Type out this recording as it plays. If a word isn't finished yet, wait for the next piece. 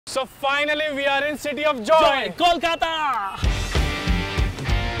So finally we are in City of Joy, Kolkata.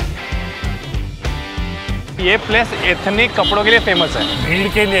 ये place ethnic कपड़ों के लिए फेमस है, भीड़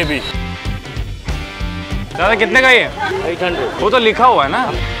के लिए भी। दादा कितने का ये? 800। वो तो लिखा हुआ है ना।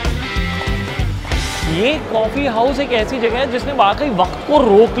 ये कॉफी हाउस एक ऐसी जगह है जिसने वाकई वक्त को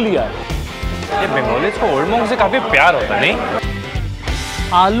रोक लिया है। ये बंगालीज को ओल्ड मॉन्क से काफी प्यार होता है, नहीं?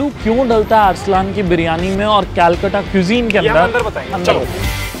 आलू क्यों डलता है अरसलान की बिरयानी में और कलकत्ता क्यूजीन के अंदर बताएंगे। चलो।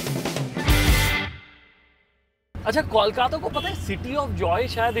 अच्छा, कोलकाता को पता है सिटी ऑफ जॉय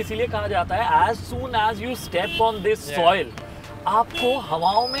शायद इसीलिए कहा जाता है। As soon as you step on this soil, आपको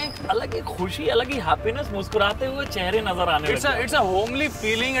हवाओं में एक अलग ही खुशी, अलग ही हैप्पीनेस, मुस्कुराते हुए चेहरे नजर आने लगते हैं। It's a homely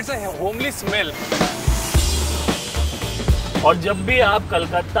feeling, it's a homely smell. और जब भी आप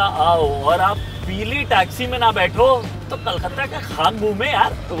कलकत्ता आओ और आप पीली टैक्सी में ना बैठो तो कलकत्ता का खाक घूमे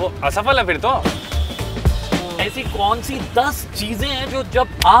यार। तो वो असफल है फिर तो। ऐसी कौन सी 10 चीजें हैं जो जब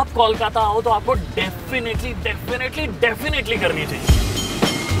आप कोलकाता आओ तो आपको डेफिनेटली करनी चाहिए?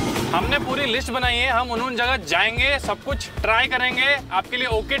 हमने पूरी लिस्ट बनाई है, हम उन जगह जाएंगे, सब कुछ ट्राई करेंगे, आपके लिए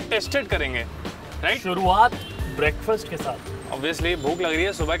ओके टेस्टेड करेंगे, राइट? शुरुआत ब्रेकफास्ट के साथ। ऑब्वियसली भूख लग रही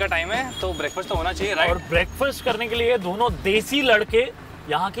है, सुबह का टाइम है तो ब्रेकफास्ट तो होना चाहिए, राइट? और ब्रेकफास्ट करने के लिए दोनों देसी लड़के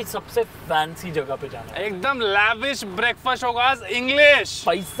यहाँ की सबसे फैंसी जगह पे जाना है। एकदम लैविश ब्रेकफास्ट होगा, इंग्लिश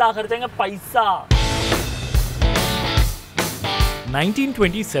पैसा खर्चेंगे, पैसा।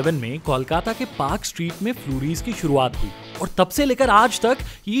 1927 में कोलकाता के पार्क स्ट्रीट में फ्लूरीज की शुरुआत हुई और तब से लेकर आज तक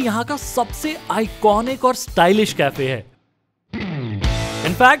ये यहाँ का सबसे आइकॉनिक और स्टाइलिश कैफे है।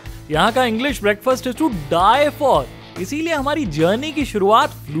 इनफैक्ट यहाँ का English breakfast is to die for, इसीलिए हमारी जर्नी की शुरुआत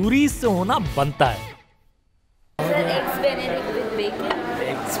फ्लूरीज से होना बनता है।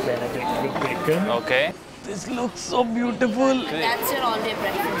 Okay. This looks so beautiful. That's your all-day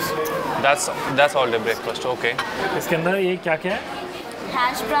breakfast. That's all day breakfast. Okay. इसके अंदर ये क्या है?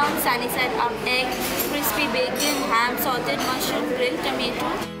 Hash brown, sunny side up egg, crispy bacon, ham, salted mushroom, grilled tomato.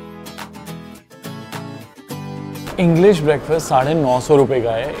 English breakfast 950 रुपये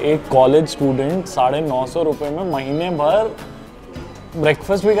का है। एक कॉलेज स्टूडेंट 950 रुपये में महीने भर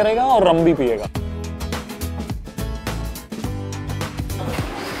ब्रेकफास्ट भी करेगा और रम भी पिएगा।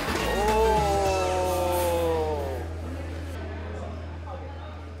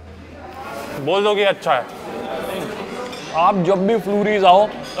 बोल दो कि अच्छा है। आप जब भी फ्लूरीज आओ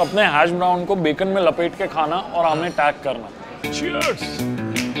अपने हैश ब्राउन को बेकन में लपेट के खाना और हमें टैग करना। Cheers!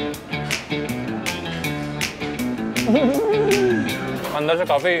 अंदर से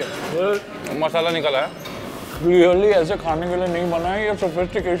काफी मसाला निकला है। रियली ऐसे खाने के लिए नहीं बना है, ये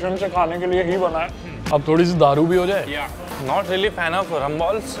सोफिस्टिकेशन से खाने के लिए ही बना है। अब थोड़ी सी दारू भी हो जाए। Not really fan of rum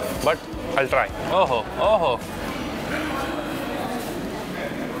balls but I try. ओहो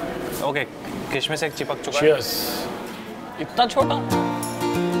ओके, किशमिश एक चिपक चुका है। Cheers! इतना छोटा?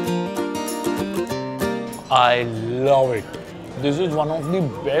 I love it. This is one of the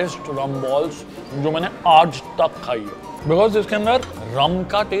best rum balls जो मैंने आज तक खाई है। Because इसके अंदर रम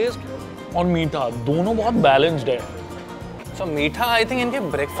का टेस्ट और मीठा दोनों बहुत बैलेंस्ड है। So मीठा आई थिंक इनके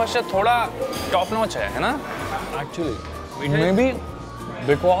ब्रेकफास्ट से थोड़ा टॉप नॉच है ना? Actually, maybe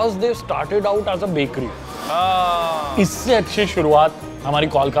because they started out as a bakery. इससे अच्छी शुरुआत हमारी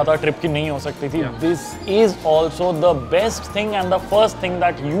कोलकाता ट्रिप की नहीं हो सकती थी। This is also the best thing and the first thing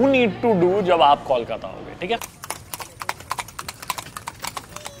that you need to do जब आप कोलकाता आओगे, ठीक है?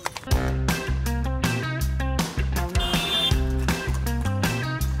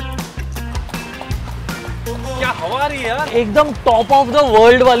 क्या हवा आ रही है यार, एकदम टॉप ऑफ द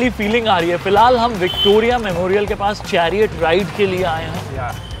वर्ल्ड वाली फीलिंग आ रही है। फिलहाल हम विक्टोरिया मेमोरियल के पास चैरियट राइड के लिए आए हैं।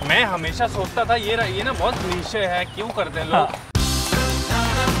 यार मैं हमेशा सोचता था ये ना बहुत क्लीशे है, क्यों करते हैं लोग?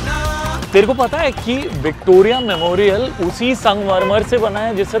 तेरे को पता है कि विक्टोरिया मेमोरियल उसी संगमरमर से बना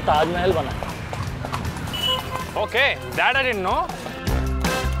है जिससे ताजमहल बना है। Okay, that I didn't know.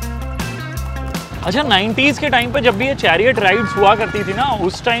 अच्छा, 90s के टाइम पे जब भी ये चैरियट राइड्स हुआ करती थी ना,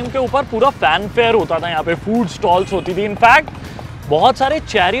 उस टाइम के ऊपर पूरा फैन फेयर होता था, यहाँ पे फूड स्टॉल्स होती थी। इनफैक्ट बहुत सारे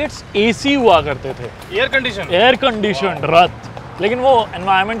चैरियट्स एसी हुआ करते थे, एयर कंडीशन रथ, लेकिन वो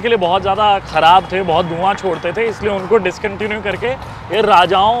एनवायरनमेंट के लिए बहुत ज़्यादा ख़राब थे, बहुत धुआं छोड़ते थे, इसलिए उनको डिसकंटिन्यू करके ये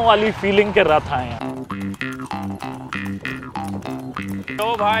राजाओं वाली फीलिंग के रथ आए हैं।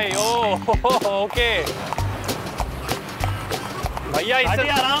 ओ भाई, ओके भैया, इससे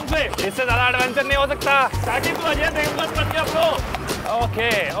आराम से, इससे ज़्यादा एडवेंचर नहीं हो सकता।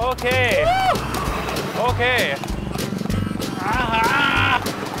 Okay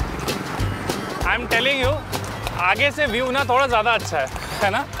I am telling you, आगे से व्यू ना थोड़ा ज़्यादा अच्छा है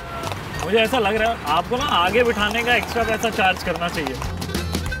ना? मुझे ऐसा लग रहा है आपको ना आगे बिठाने का एक्स्ट्रा पैसा चार्ज करना चाहिए।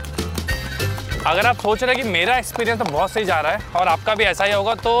 अगर आप सोच रहे हैं कि मेरा एक्सपीरियंस तो बहुत सही जा रहा है और आपका भी ऐसा ही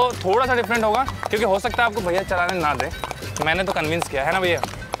होगा तो थोड़ा सा डिफरेंट होगा, क्योंकि हो सकता है आपको भैया चलाने ना दे। मैंने तो कन्विंस किया है ना भैया।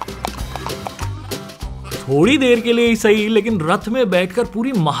 थोड़ी देर के लिए ही सही, लेकिन रथ में बैठकर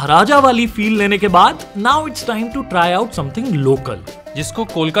पूरी महाराजा वाली फील लेने के बाद now it's time to try out something local, जिसको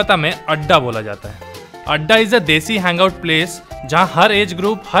कोलकाता में अड्डा बोला जाता है। अड्डा इज अ देसी हैंगआउट प्लेस जहां हर एज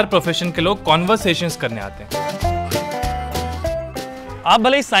ग्रुप, हर प्रोफेशन के लोग कॉन्वर्सेशंस करने आते हैं। आप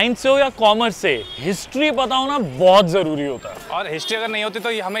भले ही साइंस से हो या कॉमर्स से, हिस्ट्री पता होना बहुत जरूरी होता है। और हिस्ट्री अगर नहीं होती तो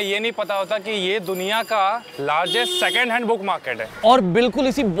हमें ये नहीं पता होता कि ये दुनिया का largest second hand book market है। और बिल्कुल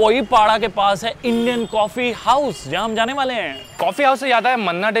इसी बोईपाड़ा के पास है इंडियन कॉफी हाउस, जहां हम जाने वाले हैं। कॉफी हाउस से याद है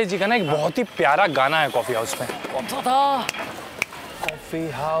मन्ना डे जी का ना एक बहुत ही प्यारा गाना है कॉफी हाउस में। कौन सा था? कॉफी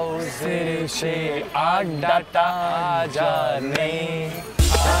हाउस से अड्डा जाने।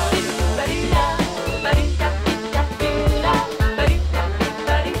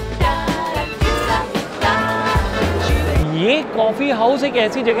 ये कॉफी हाउस एक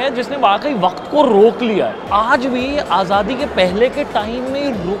ऐसी जगह है जिसने वाकई वक्त को रोक लिया है। आज भी आज़ादी के पहले के टाइम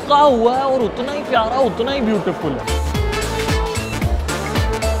में रुका हुआ है और उतना ही प्यारा, उतना ही ब्यूटीफुल है।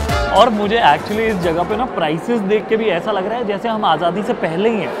 और मुझे एक्चुअली इस जगह पे ना प्राइसेस देख के भी ऐसा लग रहा है जैसे हम आज़ादी से पहले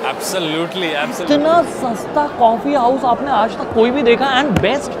ही हैं। एब्सोल्युटली, इतना सस्ता कॉफी हाउस आपने आज तक कोई भी देखा। And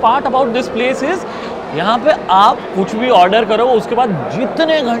best part about this place is यहाँ पे आप कुछ भी ऑर्डर करो, उसके बाद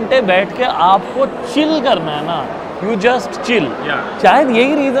जितने घंटे बैठ के आपको चिल करना है ना, यू जस्ट चिल। शायद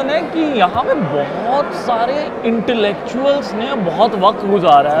यही रीज़न है कि यहाँ पे बहुत सारे इंटेलेक्चुअल्स ने बहुत वक्त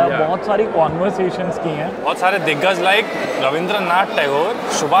गुजारा है, बहुत सारी कॉन्वर्सेशंस की हैं। बहुत सारे दिग्गज like Rabindranath Tagore,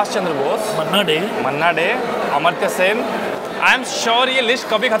 Subhash Chandra Bose, Manna day, Amartya Sen. I am sure ये लिस्ट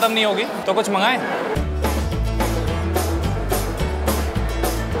कभी खत्म नहीं होगी। तो कुछ मंगाएं।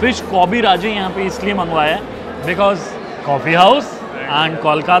 फिश कॉबी राजे यहाँ पे इसलिए मंगवाया है because coffee house and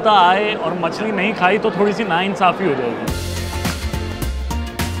Kolkata आए और मछली नहीं खाई तो थोड़ी सी नाइंसाफ़ी हो जाएगी।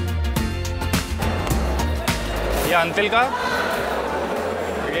 ये अंतिल का,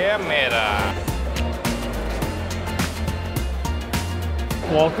 ये मेरा।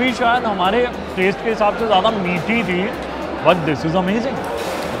 कॉफ़ी शायद हमारे टेस्ट के हिसाब से ज़्यादा मीठी थी, but this is amazing.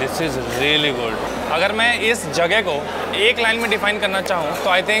 This is really good. अगर मैं इस जगह को एक लाइन में डिफाइन करना चाहूँ तो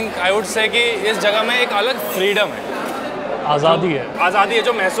I think I would say कि इस जगह में एक अलग फ्रीडम है, आज़ादी है। आज़ादी है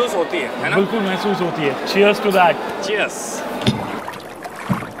जो महसूस होती है ना? बिल्कुल महसूस होती है। Cheers to that. Cheers.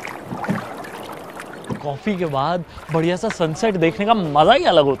 Coffee के बाद बढ़िया सा सनसेट देखने का मज़ा ही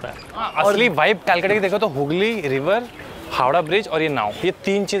अलग होता है। असली वाइब कैलकाटा की देखो तो हुगली रिवर, हावड़ा ब्रिज और ये नाव, ये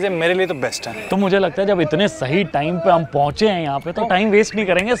तीन चीज़ें मेरे लिए तो बेस्ट हैं। तो मुझे लगता है जब इतने सही टाइम पे हम पहुंचे हैं यहाँ पे तो टाइम वेस्ट नहीं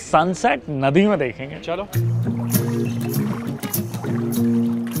करेंगे, सनसेट नदी में देखेंगे। चलो।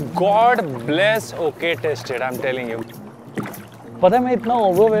 God bless okay tested, I am telling you. पता है मैं इतना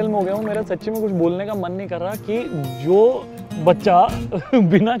ओवरवेल्म हो गया हूँ, मेरा सच्ची में कुछ बोलने का मन नहीं कर रहा कि जो बच्चा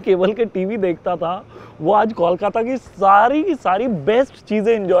बिना केबल के टीवी देखता था वो आज कोलकाता की सारी बेस्ट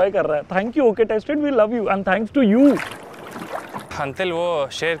चीज़ें एंजॉय कर रहा है। Thank you okay tested, we love you and thanks to you. Antil वो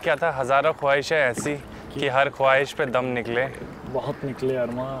शेर क्या था, हजारों ख्वाहिशें ऐसी कि हर ख्वाहिश पे दम निकले। बहुत निकले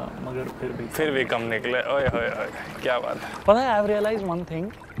अरमा, मगर फिर भी कम निकले। ओए होए होए, क्या बात है। पता है I have realise one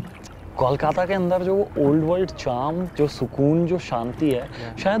thing, Kolkata के अंदर जो ओल्ड वर्ल्ड चार्म, जो सुकून, जो शांति है,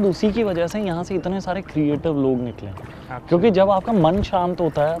 शायद उसी की वजह से यहाँ से इतने सारे क्रिएटिव लोग निकले। क्योंकि जब आपका मन शांत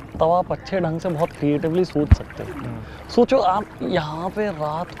होता है तब आप अच्छे ढंग से बहुत क्रिएटिवली सोच सकते हो। सोचो आप यहाँ पे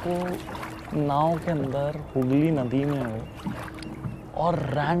रात को नाव के अंदर हुगली नदी में हो और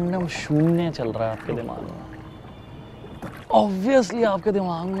रैंडम शून्य चल रहा है आपके दिमाग में, ऑब्वियसली आपके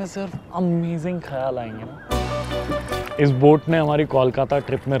दिमाग में सिर्फ अमेजिंग ख्याल आएंगे ना। इस बोट ने हमारी कोलकाता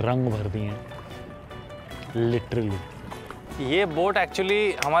ट्रिप में रंग भर दिए हैं, लिटरली। ये बोट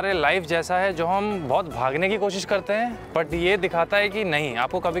एक्चुअली हमारे लाइफ जैसा है जो हम बहुत भागने की कोशिश करते हैं, बट ये दिखाता है कि नहीं,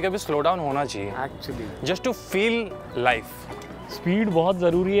 आपको कभी कभी स्लो डाउन होना चाहिए actually, just to feel life. Speed बहुत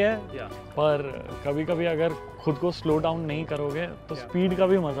ज़रूरी है, पर कभी कभी अगर खुद को स्लो डाउन नहीं करोगे तो स्पीड का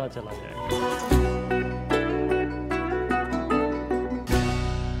भी मज़ा चला जाएगा।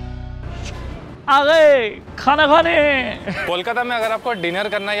 आ गए खाना खाने। कोलकाता में अगर आपको डिनर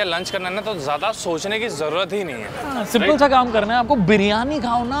करना है या लंच करना है ना तो ज़्यादा सोचने की ज़रूरत ही नहीं है। सिंपल सा काम करना है आपको, बिरयानी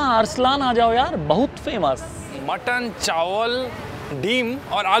खाओ ना, अरसलान आ जाओ यार, बहुत फेमस। मटन, चावल, डीम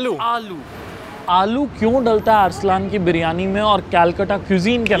और आलू। आलू क्यों डलता है अरसलान की बिरयानी में और कैलकाटा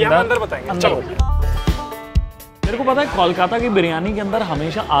क्यूजीन के अंदर? अंदर बताएंगे। चलो। मेरे को पता है कोलकाता की बिरयानी के अंदर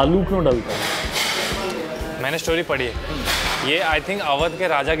हमेशा आलू क्यों डलता है। मैंने स्टोरी पढ़ी है, ये आई थिंक अवध के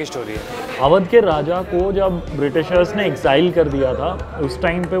राजा की स्टोरी है। अवध के राजा को जब ब्रिटिशर्स ने एक्साइल कर दिया था, उस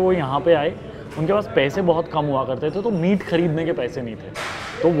टाइम पे वो यहाँ पे आए, उनके पास पैसे बहुत कम हुआ करते थे, तो मीट खरीदने के पैसे नहीं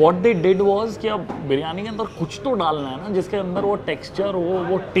थे। तो व्हाट दे डिड वाज कि अब बिरयानी के अंदर कुछ तो डालना है ना जिसके अंदर वो टेक्सचर हो,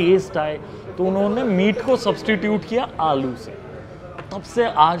 वो टेस्ट आए, तो उन्होंने मीट को सब्स्टिट्यूट किया आलू से। तब से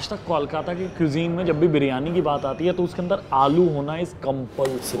आज तक कोलकाता की क्यूजीन में जब भी बिरयानी की बात आती है तो उसके अंदर आलू होना is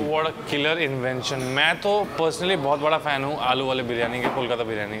compulsory. What a killer invention. मैं तो पर्सनली बहुत बड़ा फैन हूँ आलू वाले बिरयानी के, कोलकाता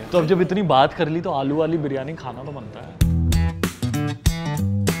बिरयानी के। तो अब जब इतनी बात कर ली तो आलू वाली बिरयानी खाना तो बनता है।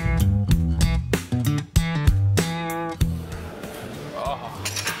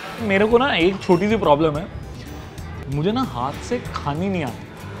 मेरे को ना एक छोटी सी प्रॉब्लम है, मुझे ना हाथ से खानी नहीं आती,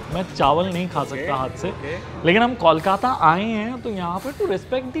 मैं चावल नहीं खा सकता हाथ से। लेकिन हम कोलकाता आए हैं तो यहाँ पे to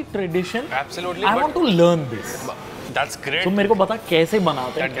respect the tradition, I want to learn this. That's great. तो मेरे को बता कैसे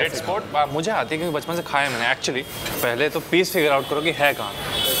बनाते हैं। ग्रेट स्पॉट मुझे आती है क्योंकि बचपन से खाया मैंने एक्चुअली। पहले तो पीस फिगर आउट करो कि है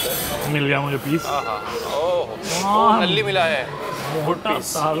कहाँ। मिल गया मुझे पीस। ओह नल्ली मिला है, मोटा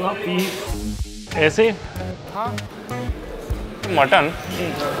साला पीस ऐसे। हाँ मटन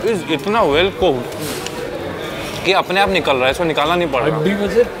इज इतना वेल कुक्ड कि अपने आप निकल रहा है, इसको निकालना नहीं पड़ रहा। हड्डी में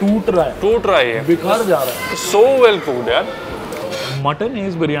से टूट रहा है, बिखर जा रहा है। सो वेल कुक्ड यार। मटन है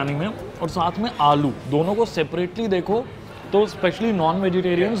इस बिरयानी में और साथ में आलू, दोनों को सेपरेटली देखो तो स्पेशली नॉन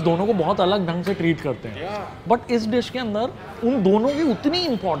वेजिटेरियंस दोनों को बहुत अलग ढंग से ट्रीट करते हैं। बट इस डिश के अंदर उन दोनों की उतनी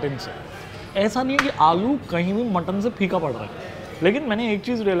इंपॉर्टेंस है। ऐसा नहीं है कि आलू कहीं भी मटन से फीका पड़ रहा है। लेकिन मैंने एक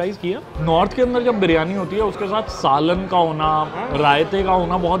चीज़ रियलाइज़ किया, नॉर्थ के अंदर जब बिरयानी होती है उसके साथ सालन का होना, रायते का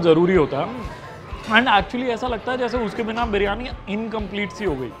होना बहुत ज़रूरी होता है। एंड एक्चुअली ऐसा लगता है जैसे उसके बिना बिरयानी इनकम्प्लीट सी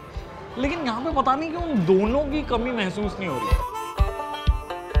हो गई। लेकिन यहाँ पे पता नहीं क्यों उन दोनों की कमी महसूस नहीं हो रही।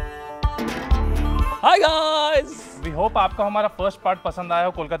 हाय गाइस, वी होप आपको हमारा फर्स्ट पार्ट पसंद आया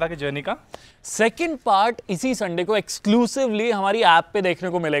हो कोलकाता की जर्नी का। सेकंड पार्ट इसी संडे को एक्सक्लूसिवली हमारी ऐप पे देखने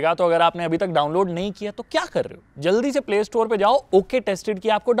को मिलेगा। तो अगर आपने अभी तक डाउनलोड नहीं किया तो क्या कर रहे हो, जल्दी से प्ले स्टोर पे जाओ, ओके टेस्टेड की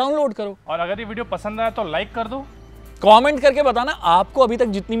ऐप को डाउनलोड करो। और अगर ये वीडियो पसंद आया तो लाइक कर दो, कमेंट करके बताना आपको अभी तक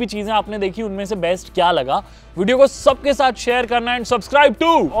जितनी भी चीजें आपने देखी उनमें से बेस्ट क्या लगा। वीडियो को सबके साथ शेयर करना and subscribe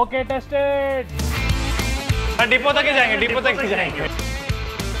to okay tested. Depot तक ही जाएंगे, डिपो तक ही जाएंगे।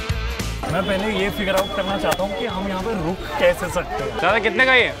 मैं पहले ये फिगर आउट करना चाहता हूँ कि हम यहाँ पे रुक कैसे सकते हैं। दादा कितने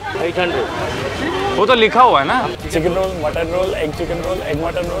का ये 800? वो तो लिखा हुआ है ना। Chicken roll, mutton role, egg chicken roll, egg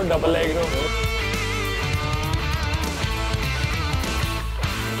mutton role, double egg roll.